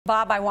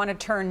Bob, I want to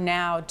turn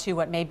now to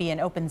what may be an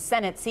open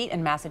Senate seat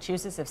in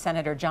Massachusetts if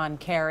Senator John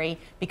Kerry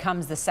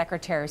becomes the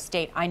Secretary of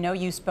State. I know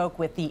you spoke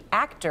with the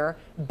actor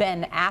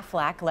Ben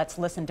Affleck. Let's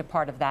listen to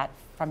part of that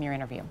from your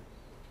interview.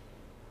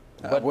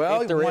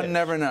 Well, one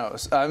never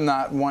knows. I'm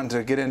not one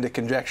to get into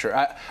conjecture.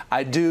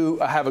 I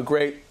have a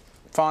great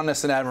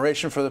fondness and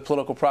admiration for the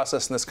political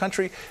process in this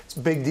country. It's a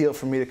big deal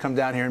for me to come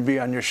down here and be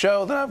on your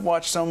show that I've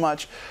watched so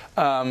much,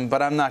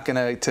 but I'm not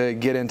going to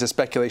get into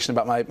speculation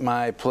about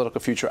my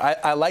political future.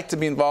 I like to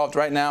be involved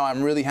right now.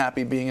 I'm really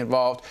happy being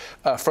involved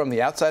from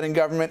the outside in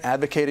government,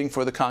 advocating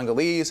for the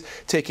Congolese,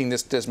 taking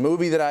this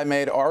movie that I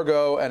made,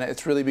 Argo, and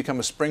it's really become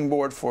a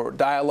springboard for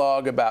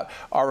dialogue about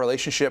our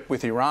relationship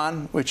with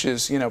Iran, which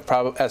is,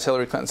 probably, as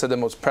Hillary Clinton said, the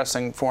most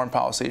pressing foreign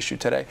policy issue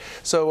today.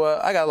 So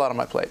I got a lot on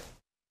my plate.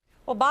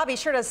 Well, Bobby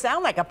sure does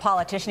sound like a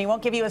politician. He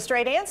won't give you a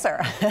straight answer.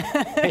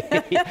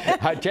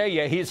 I tell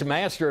you, he's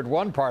mastered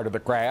one part of the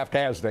craft,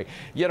 hasn't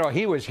he?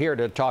 He was here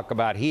to talk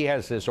about, he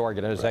has this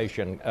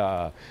organization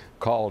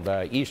called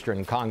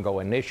Eastern Congo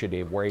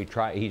Initiative, where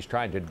he's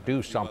trying to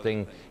do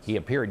something. He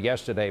appeared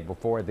yesterday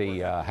before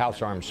the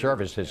House Armed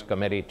Services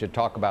Committee to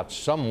talk about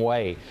some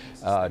way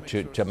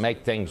to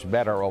make things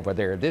better over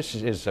there. This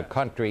is a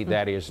country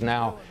that is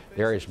now,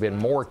 there has been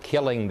more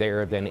killing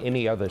there than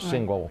any other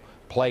single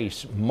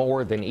place,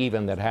 more than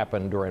even that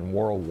happened during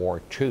World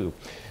War II.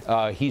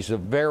 He's a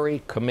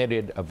very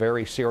committed, a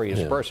very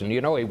serious person. He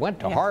went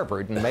to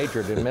Harvard and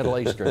majored in Middle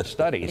Eastern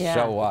Studies.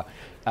 So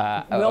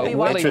we'll be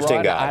watching.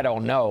 Interesting guy. I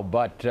don't know,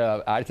 but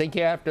I think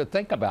you have to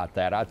think about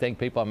that. I think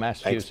people in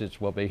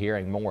Massachusetts will be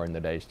hearing more in the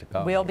days to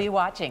come. We'll be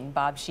watching.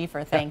 Bob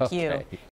Schieffer, thank you.